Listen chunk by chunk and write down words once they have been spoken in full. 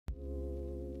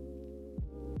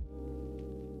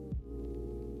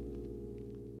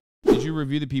Did you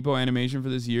review the Peepo animation for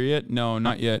this year yet? No,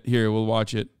 not yet. Here, we'll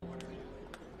watch it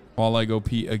while I go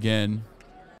pee again.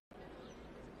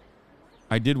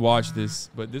 I did watch this,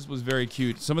 but this was very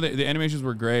cute. Some of the animations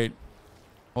were great.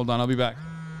 Hold on, I'll be back.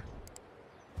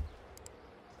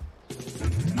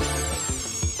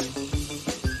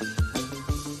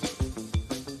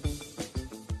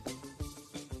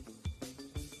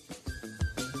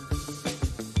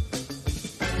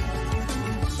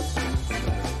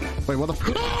 Wait, what the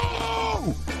f- No!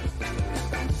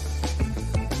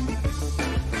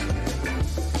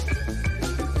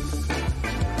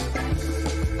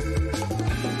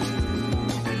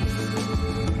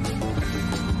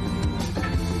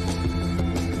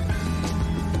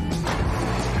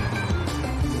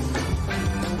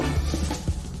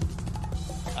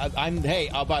 Hey,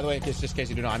 by the way, just in case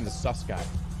you don't know, I'm the sus guy.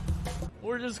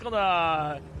 We're just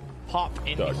gonna pop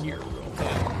into here real quick.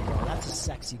 Bro, that's a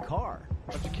sexy car.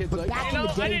 Bunch of kids But like, back You in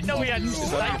know, the day, I didn't know we had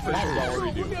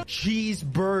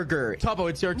cheeseburger. Tubbo,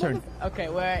 it's your turn. Okay,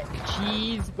 wait.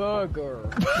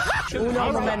 Cheeseburger.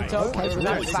 Uno momento. Is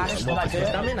that Spanish? What I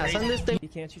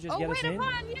did? Can't you just Oh, get wait, us in? come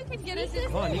on. You can get us in.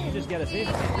 Come on, you can just get us in.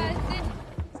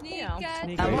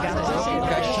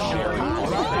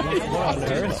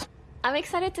 I'm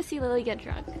excited to see Lily get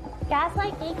drunk.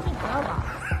 Gaslight makes me grow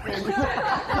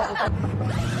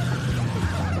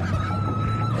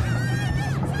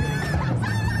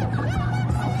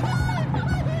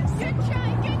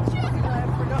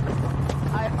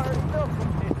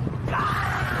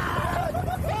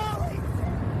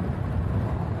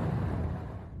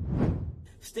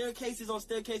Staircases on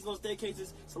staircases on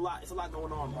staircases. It's a lot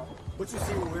going on, bro. But you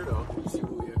see weird though. You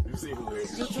see weird.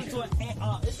 It's gotta be an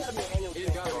annual thing.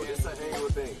 It's an annual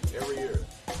thing every year.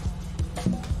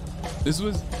 This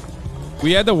was...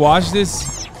 We had to watch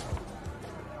this...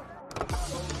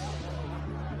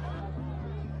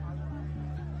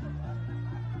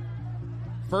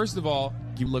 First of all,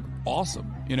 you look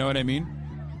awesome. You know what I mean?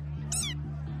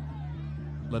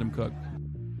 Let him cook.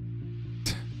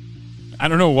 I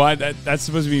don't know why that's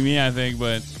supposed to be me, I think,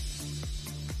 but...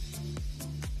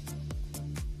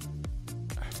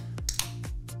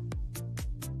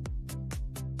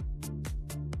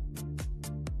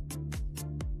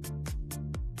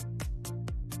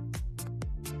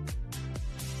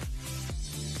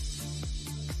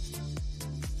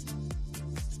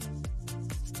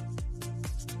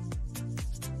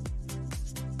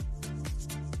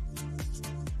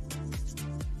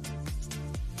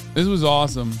 This was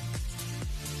awesome.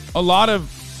 A lot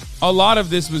of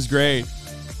this was great.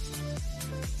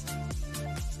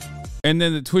 And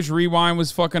then the Twitch Rewind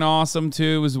was fucking awesome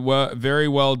too. It was very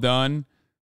well done.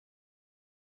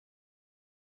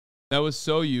 That was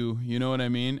so you know what I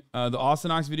mean? The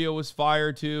Austin video was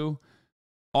fire too.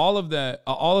 All of the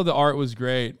art was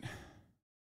great.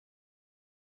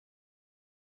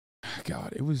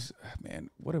 God, it was, man,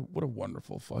 what a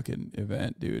wonderful fucking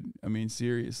event, dude. I mean,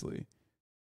 seriously.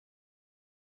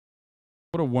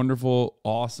 What a wonderful,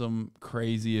 awesome,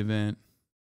 crazy event.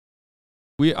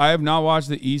 I have not watched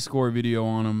the eScore video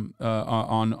on him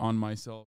on myself.